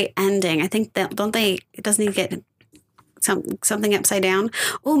have a great ending. I think that doesn't he get something upside down?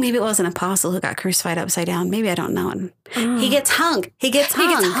 Oh, maybe it was an apostle who got crucified upside down. Maybe I don't know. He gets hung. He gets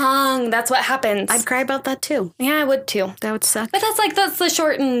hung. That's what happens. I'd cry about that too. Yeah, I would too. That would suck. But that's the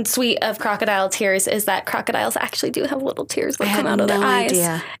short and sweet of crocodile tears, is that crocodiles actually do have little tears that come out of their eyes.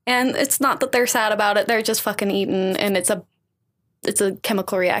 Idea. And it's not that they're sad about it. They're just fucking eaten, and it's a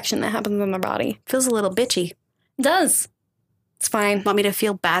chemical reaction that happens in their body. Feels a little bitchy. It does. It's fine. Want me to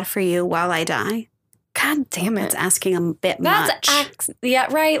feel bad for you while I die? God damn it. That's asking a bit much. Yeah,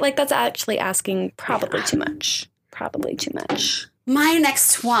 right. Like, that's actually asking probably too much. Probably too much. My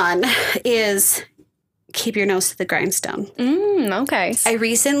next one is keep your nose to the grindstone. Okay. I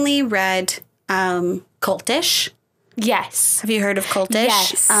recently read Cultish. Yes. Have you heard of Cultish?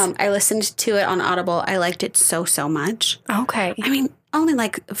 Yes. I listened to it on Audible. I liked it so much. Okay. I mean, only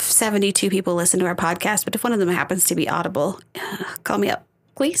like 72 people listen to our podcast, but if one of them happens to be Audible, call me up.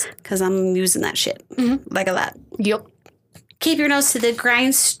 Please. Because I'm using that shit like a lot. Yep. Keep your nose to the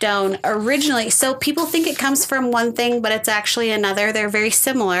grindstone originally. So people think it comes from one thing, but it's actually another. They're very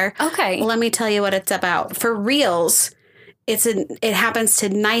similar. Okay. Well, let me tell you what it's about. For reals, it happens to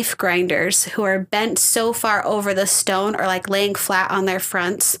knife grinders who are bent so far over the stone or like laying flat on their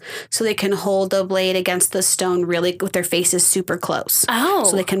fronts so they can hold the blade against the stone really with their faces super close. Oh.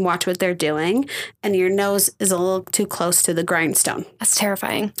 So they can watch what they're doing. And your nose is a little too close to the grindstone. That's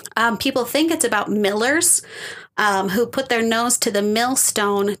terrifying. People think it's about millers who put their nose to the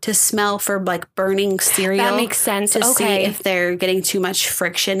millstone to smell for like burning cereal. That makes sense. To see if they're getting too much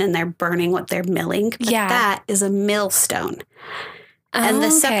friction and they're burning what they're milling. But that is a millstone. And the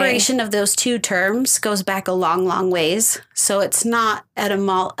separation of those two terms goes back a long, long ways. So it's not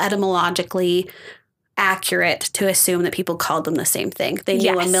etymologically accurate to assume that people called them the same thing. They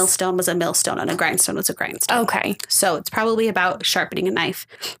knew a millstone was a millstone and a grindstone was a grindstone. Okay. So it's probably about sharpening a knife.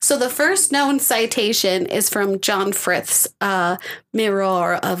 So the first known citation is from John Frith's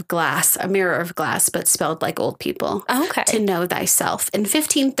Mirror of Glass, a mirror of glass, but spelled like old people. Okay. To know thyself in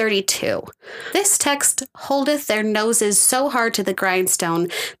 1532. This text holdeth their noses so hard to the grindstone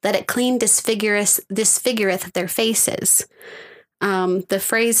that it clean disfigureth their faces. The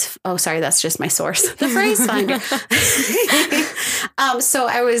phrase, that's just my source. The phrase finder. So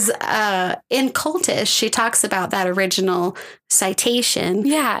I was in Cultish, she talks about that original citation.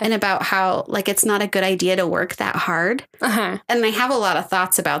 Yeah. And about how like it's not a good idea to work that hard. Uh-huh. And I have a lot of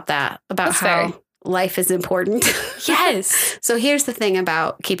thoughts about that, about That's how fair. Life is important. Yes. So here's the thing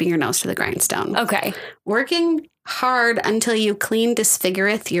about keeping your nose to the grindstone. Okay. Working hard until you clean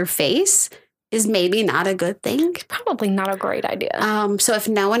disfigureth your face is maybe not a good thing. Probably not a great idea. So if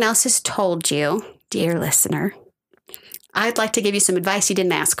no one else has told you, dear listener, I'd like to give you some advice you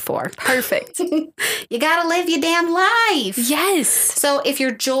didn't ask for. Perfect. You got to live your damn life. Yes. So if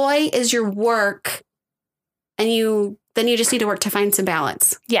your joy is your work then you just need to work to find some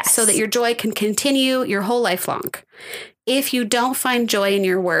balance. Yes. So that your joy can continue your whole life long. If you don't find joy in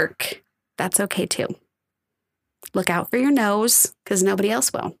your work, that's okay too. Look out for your nose because nobody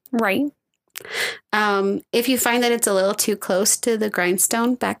else will. Right. If you find that it's a little too close to the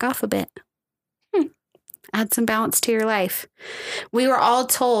grindstone, back off a bit. Add some balance to your life. We were all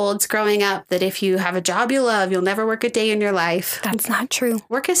told growing up that if you have a job you love, you'll never work a day in your life. That's not true.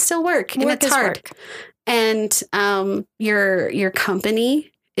 Work is still work, and it's hard. Work. And your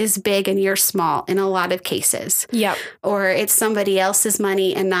company is big and you're small in a lot of cases. Yep. Or it's somebody else's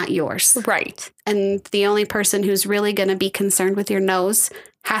money and not yours. Right. And the only person who's really going to be concerned with your nose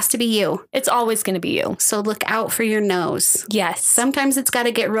has to be you. It's always going to be you. So look out for your nose. Yes. Sometimes it's got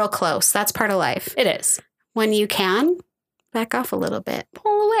to get real close. That's part of life. It is. When you can, back off a little bit.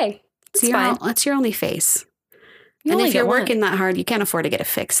 Pull away. It's fine. It's your only face. You and only if you're get one. working that hard, you can't afford to get it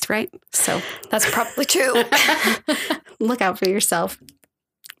fixed, right? So That's probably true. look out for yourself.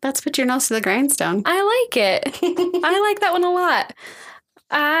 That's put your nose to the grindstone. I like it. I like that one a lot.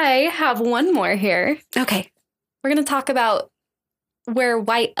 I have one more here. Okay. We're going to talk about where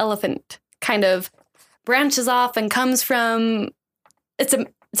white elephant kind of branches off and comes from. It's a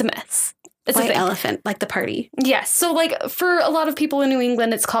mess. It's White a thing. elephant, like the party. Yes. So, like, for a lot of people in New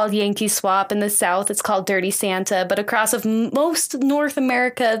England, it's called Yankee Swap. In the South, it's called Dirty Santa. But across of most North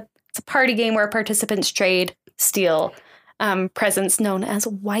America, It's a party game where participants trade, steal presents known as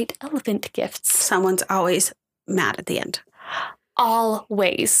white elephant gifts. Someone's always mad at the end.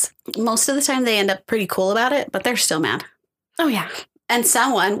 Always. Most of the time they end up pretty cool about it, but they're still mad. Oh, yeah. And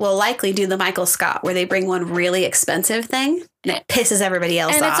someone will likely do the Michael Scott where they bring one really expensive thing and it pisses everybody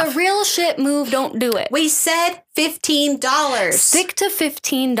else off. And it's a real shit move. Don't do it. We said $15. Stick to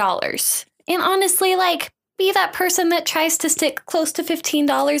 $15. And honestly, like, be that person that tries to stick close to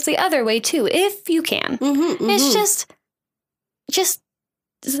 $15 the other way, too, if you can. It's just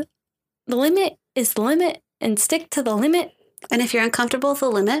the limit is the limit and stick to the limit. And if you're uncomfortable with the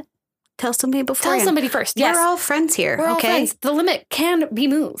limit, tell somebody before. Tell somebody first. Yes. We're all friends here. We're all friends. The limit can be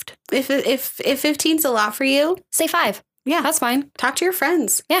moved. If 15's a lot for you, say 5. Yeah. That's fine. Talk to your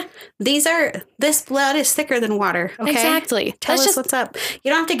friends. Yeah. This blood is thicker than water. Okay. Exactly. Tell us what's up. You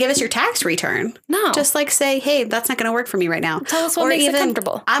don't have to give us your tax return. No. Just like say, hey, that's not going to work for me right now. Tell us what makes it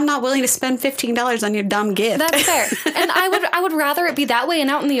comfortable. I'm not willing to spend $15 on your dumb gift. That's fair. And I would rather it be that way and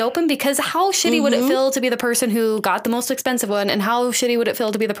out in the open, because how shitty would it feel to be the person who got the most expensive one, and how shitty would it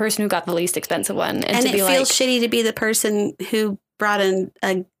feel to be the person who got the least expensive one? And it feels shitty to be the person who brought in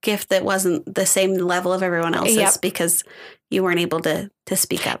a gift that wasn't the same level of everyone else's because you weren't able to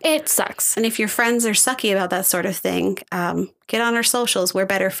speak up. It sucks. And if your friends are sucky about that sort of thing, get on our socials. We're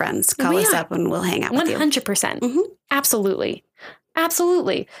better friends. Call us up and we'll hang out with you. 100%. Absolutely.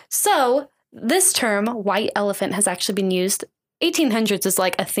 Absolutely. So this term, white elephant, has actually been used. 1800s is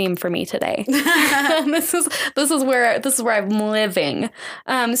like a theme for me today. This is where I'm living.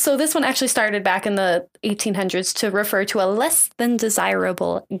 So this one actually started back in the 1800s to refer to a less than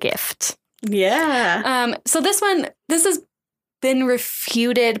desirable gift. Yeah. So this has been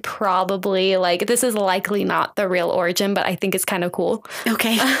refuted, probably. Like, this is likely not the real origin, but I think it's kind of cool.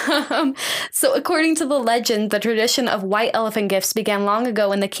 Okay. So according to the legend, the tradition of white elephant gifts began long ago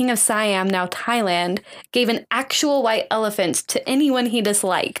when the king of Siam, now Thailand, gave an actual white elephant to anyone he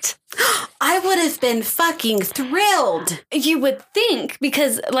disliked. I would have been fucking thrilled. You would think,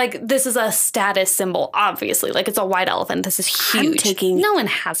 because, like, this is a status symbol, obviously. Like, it's a white elephant. This is huge. I'm taking no one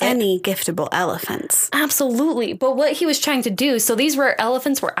has any giftable elephants. Absolutely. But what he was trying to do, so these rare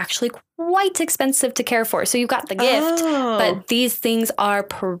elephants were actually quite expensive to care for. So you got the gift, but these things are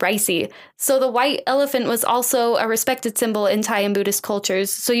pricey. So the white elephant was also a respected symbol in Thai and Buddhist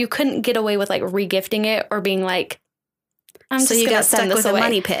cultures. So you couldn't get away with, like, regifting it or being like, so you got stuck with a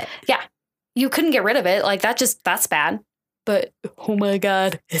money pit. Yeah. You couldn't get rid of it. Like, that's bad. But, oh my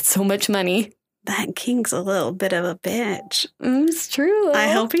God, it's so much money. That king's a little bit of a bitch. It's true. I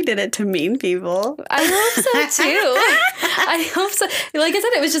hope he did it to mean people. I hope so, too. I hope so. Like I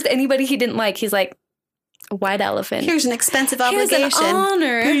said, it was just anybody he didn't like. He's like, white elephant. Here's an expensive obligation. Here's an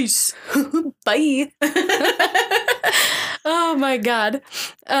honor. Peace. Bye. Oh, my God.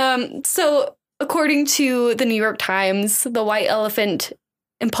 So, according to the New York Times, the white elephant,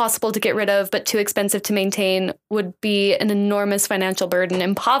 impossible to get rid of but too expensive to maintain, would be an enormous financial burden,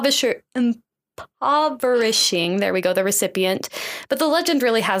 impoverishing, there we go, the recipient. But the legend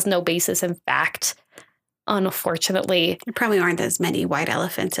really has no basis in fact, unfortunately. There probably aren't as many white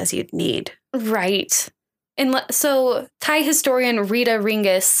elephants as you'd need. Right. And so Thai historian Rita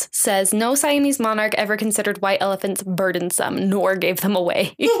Ringus says no Siamese monarch ever considered white elephants burdensome, nor gave them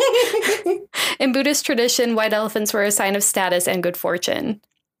away. In Buddhist tradition, white elephants were a sign of status and good fortune.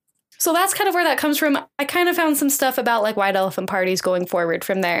 So that's kind of where that comes from. I kind of found some stuff about, like, white elephant parties going forward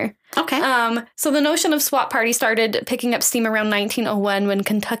from there. Okay. So the notion of swap party started picking up steam around 1901 when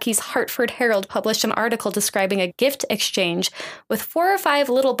Kentucky's Hartford Herald published an article describing a gift exchange with 4 or 5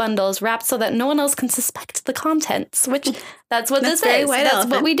 little bundles wrapped so that no one else can suspect the contents, which that's what this is. That's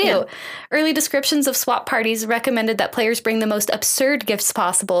what we do. Yeah. Early descriptions of swap parties recommended that players bring the most absurd gifts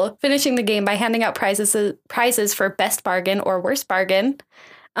possible, finishing the game by handing out prizes for best bargain or worst bargain.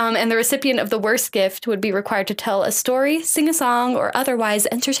 And the recipient of the worst gift would be required to tell a story, sing a song, or otherwise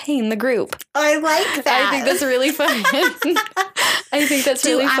entertain the group. I like that. I think that's really fun. I think that's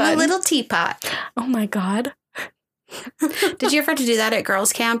really fun. I'm a little teapot. Oh, my God. Did you ever have to do that at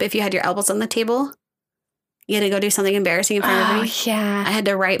girls' camp if you had your elbows on the table? You had to go do something embarrassing in front of me? Yeah. I had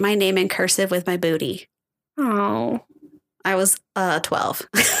to write my name in cursive with my booty. Oh. I was 12.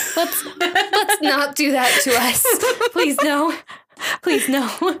 Let's not do that to us. Please, no. Please,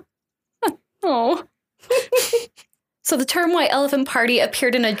 no. Oh. So the term white elephant party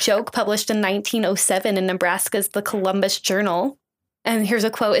appeared in a joke published in 1907 in Nebraska's The Columbus Journal. And here's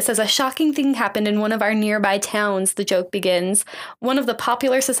a quote. It says, "A shocking thing happened in one of our nearby towns," the joke begins. "One of the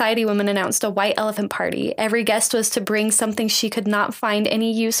popular society women announced a white elephant party. Every guest was to bring something she could not find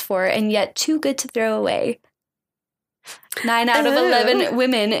any use for and yet too good to throw away." 9 out of 11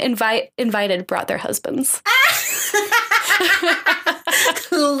 women invited brought their husbands.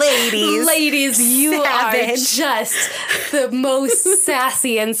 Ladies, you savage. Are just the most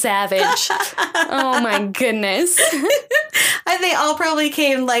sassy and savage. Oh my goodness. And they all probably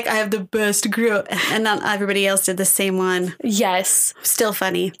came like, I have the best group. And not everybody else did the same one. Yes. Still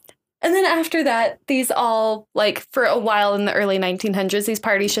funny. And then after that, these all, like, for a while in the early 1900s, these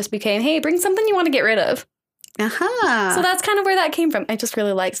parties just became, hey, bring something you want to get rid of. Uh-huh. So that's kind of where that came from. I just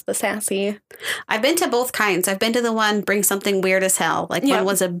really liked the sassy. I've been to both kinds. I've been to the one, bring something weird as hell. Like one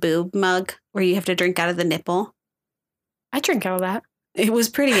was a boob mug where you have to drink out of the nipple. I drink out of that. It was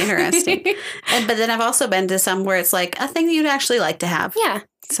pretty interesting. But then I've also been to some where it's like a thing that you'd actually like to have. Yeah.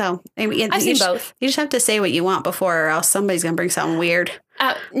 So I mean, I've seen both. You just have to say what you want before or else somebody's going to bring something weird.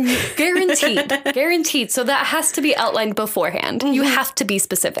 Guaranteed. Guaranteed. So that has to be outlined beforehand. Mm-hmm. You have to be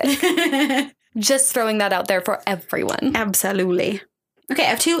specific. Just throwing that out there for everyone. Absolutely. Okay, I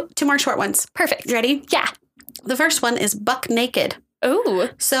have two more short ones. Perfect. You ready? Yeah. The first one is buck naked. Oh.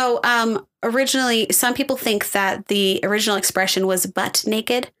 So originally, some people think that the original expression was butt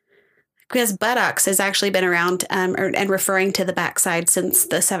naked because buttocks has actually been around and referring to the backside since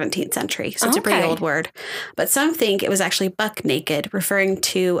the 17th century. So it's a pretty old word. But some think it was actually buck naked, referring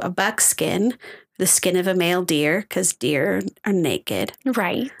to a buckskin, the skin of a male deer, because deer are naked.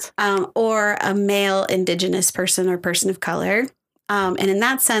 Right. Or a male indigenous person or person of color. And in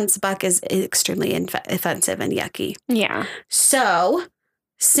that sense, buck is extremely offensive and yucky. Yeah. So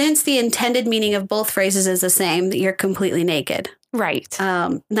since the intended meaning of both phrases is the same, that you're completely naked. Right.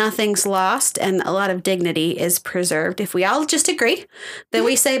 Nothing's lost and a lot of dignity is preserved. If we all just agree, then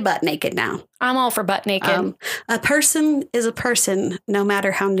we say butt naked now. I'm all for butt naked. A person is a person, no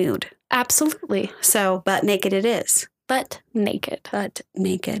matter how nude. Absolutely. So butt naked it is. Butt naked. Butt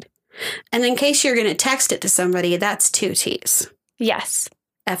naked. And in case you're going to text it to somebody, that's 2 T's. Yes.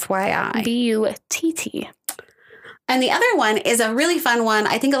 FYI. BUTT. And the other one is a really fun one.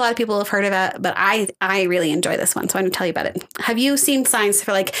 I think a lot of people have heard of it, but I really enjoy this one. So I'm going to tell you about it. Have you seen signs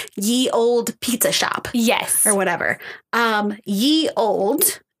for like ye old pizza shop? Yes. Or whatever. Ye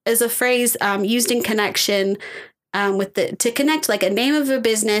old is a phrase used in connection to connect like a name of a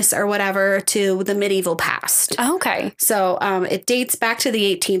business or whatever to the medieval past. Okay. So it dates back to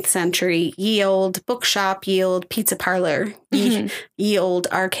the 18th century. Ye old bookshop, ye old pizza parlor, ye old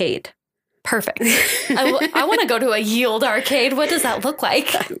arcade. Perfect. I want to go to a ye old arcade. What does that look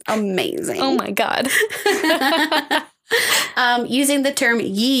like? Amazing. Oh my God. Using the term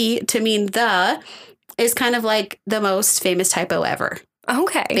ye to mean the is kind of like the most famous typo ever.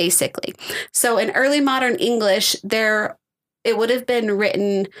 Okay. Basically. So in early modern English, it would have been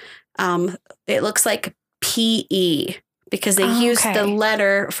written, it looks like PE because they used the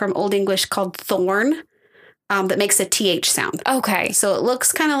letter from Old English called thorn. That makes a TH sound. Okay. So it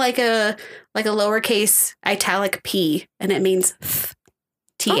looks kind of like a lowercase italic P, and it means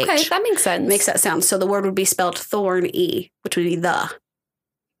TH. Okay, that makes sense. Makes that sound. So the word would be spelled thorn-e, which would be the.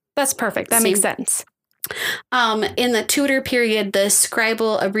 That's perfect. That makes sense. In the Tudor period, the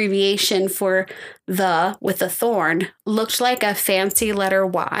scribal abbreviation for the with a thorn looked like a fancy letter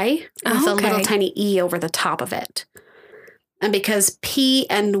Y with a little tiny E over the top of it. And because P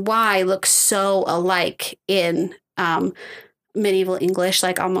and Y look so alike in medieval English,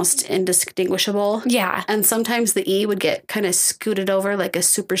 like almost indistinguishable. Yeah. And sometimes the E would get kind of scooted over like a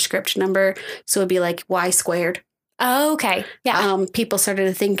superscript number. So it'd be like Y squared. Oh, okay. Yeah. People started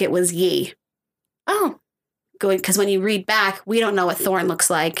to think it was ye. Oh. Because when you read back, we don't know what thorn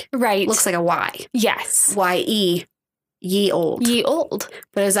looks like. Right. It looks like a Y. Yes. Y-E. Ye old. Ye old.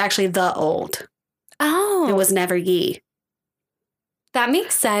 But it was actually the old. Oh. It was never ye. That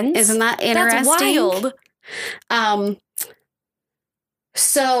makes sense. Isn't that interesting? That's wild.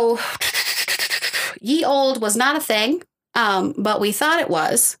 So, ye old was not a thing, but we thought it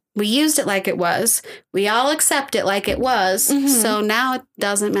was. We used it like it was. We all accept it like it was. Mm-hmm. So now it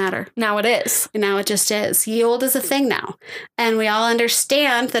doesn't matter. Now it is. Now it just is. Ye old is a thing now. And we all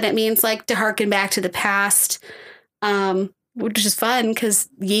understand that it means like to harken back to the past, which is fun because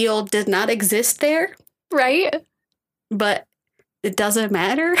ye old did not exist there. Right. But it doesn't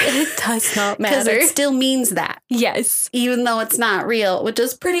matter. It does not matter. Because it still means that. Yes. Even though it's not real, which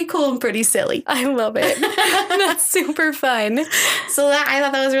is pretty cool and pretty silly. I love it. That's super fun. So I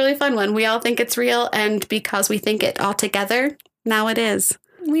thought that was a really fun one. We all think it's real, and because we think it all together, now it is.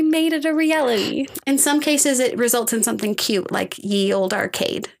 We made it a reality. In some cases, it results in something cute, like ye old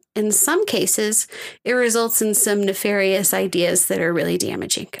arcade. In some cases, it results in some nefarious ideas that are really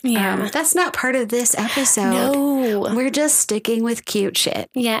damaging. Yeah. That's not part of this episode. No. We're just sticking with cute shit.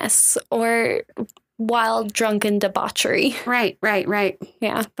 Yes. Or wild, drunken debauchery. Right.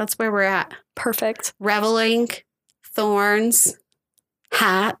 Yeah. That's where we're at. Perfect. Reveling, thorns,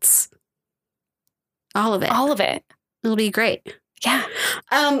 hats, all of it. All of it. It'll be great. Yeah.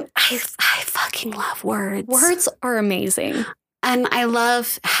 I fucking love words. Words are amazing. And I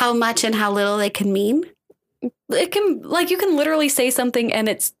love how much and how little they can mean. It can, like, you can literally say something and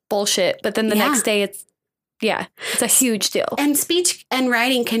it's bullshit, but then the next day it's a huge deal. And speech and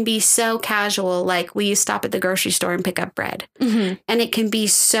writing can be so casual. Like, will you stop at the grocery store and pick up bread? Mm-hmm. And it can be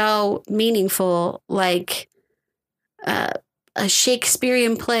so meaningful, like a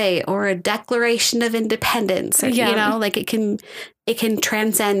Shakespearean play or a Declaration of Independence. Or, you know, like it can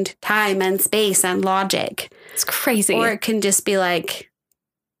transcend time and space and logic. It's crazy. Or it can just be like,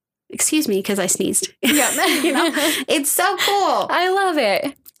 excuse me, because I sneezed. Yeah. You know, it's so cool. I love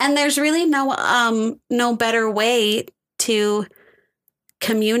it. And there's really no better way to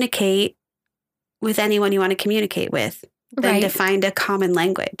communicate with anyone you want to communicate with than to find a common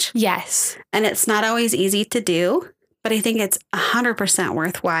language. Yes. And it's not always easy to do, but I think it's 100%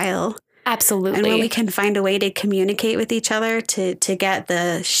 worthwhile. Absolutely. And when we can find a way to communicate with each other to get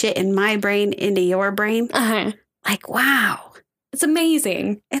the shit in my brain into your brain, like, wow. It's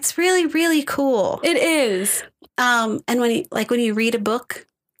amazing. It's really, really cool. It is. And when you read a book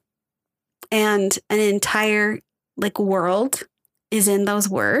and an entire like world is in those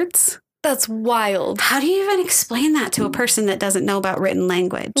words. That's wild. How do you even explain that to a person that doesn't know about written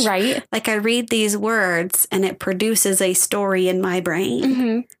language? Right. Like, I read these words and it produces a story in my brain.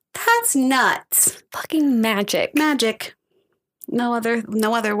 Mm-hmm. That's nuts. Fucking magic. Magic. No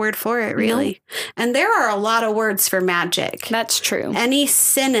other word for it, really. Nope. And there are a lot of words for magic. That's true. Any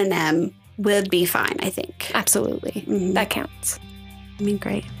synonym would be fine, I think. Absolutely. Mm-hmm. That counts. I mean,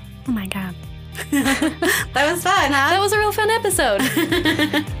 great. Oh my God. That was fun, huh? That was a real fun episode.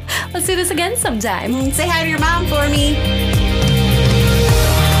 Let's do this again sometime. Say hi to your mom for me.